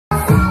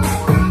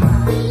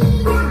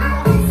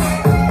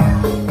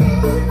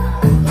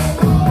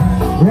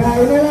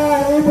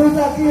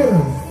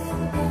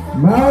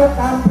mau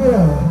tampil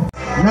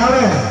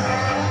ngawe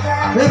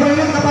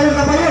ini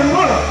kapayun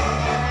bu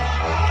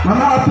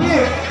Mama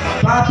Opik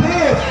Pak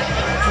Apip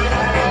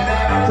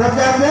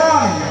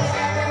Sejajang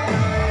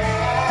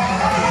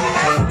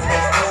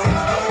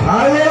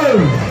ayo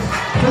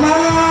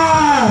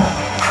semangat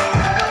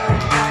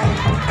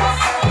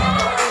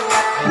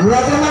ya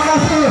terima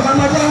kasih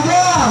Mama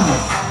Jang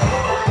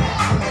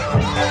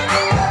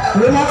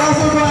terima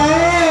kasih Bu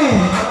Ai.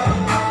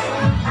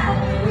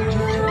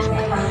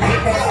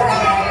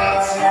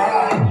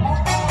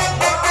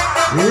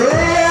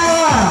 Iya,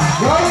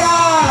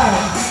 goyang.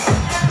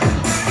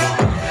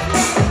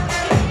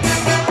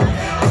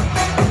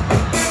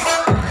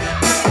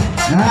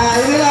 Nah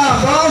inilah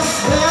bos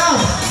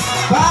Beas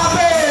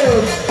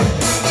Babib.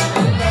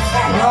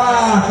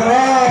 Wah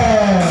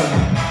keren.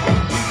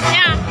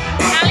 Ya,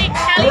 kali.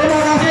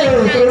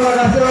 Terima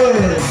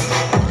kasih.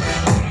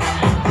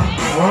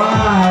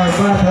 Wah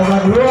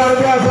hebat luar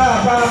biasa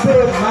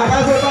Babib.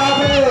 Makasih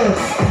Babib.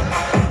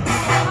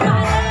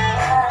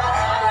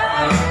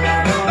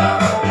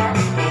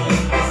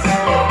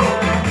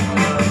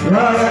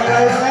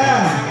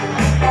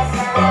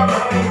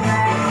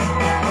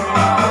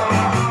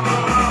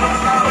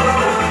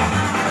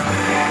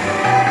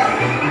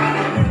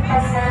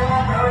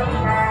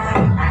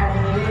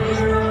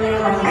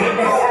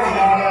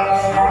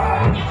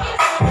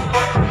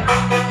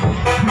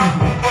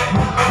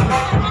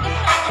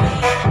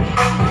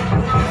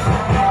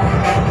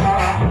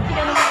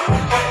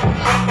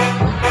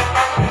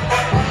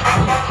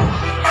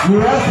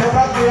 Iya,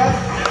 hebat ya.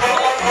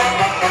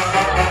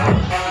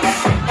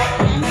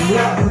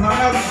 Iya,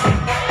 semangat.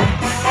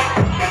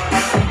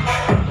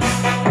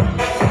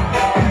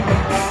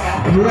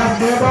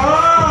 Iya,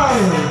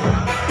 boy.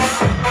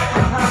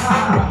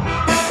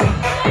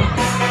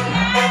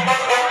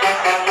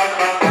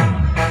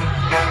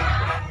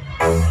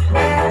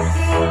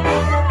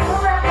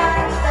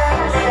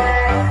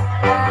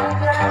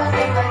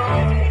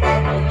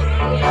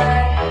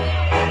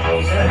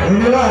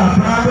 Inilah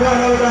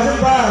penampilan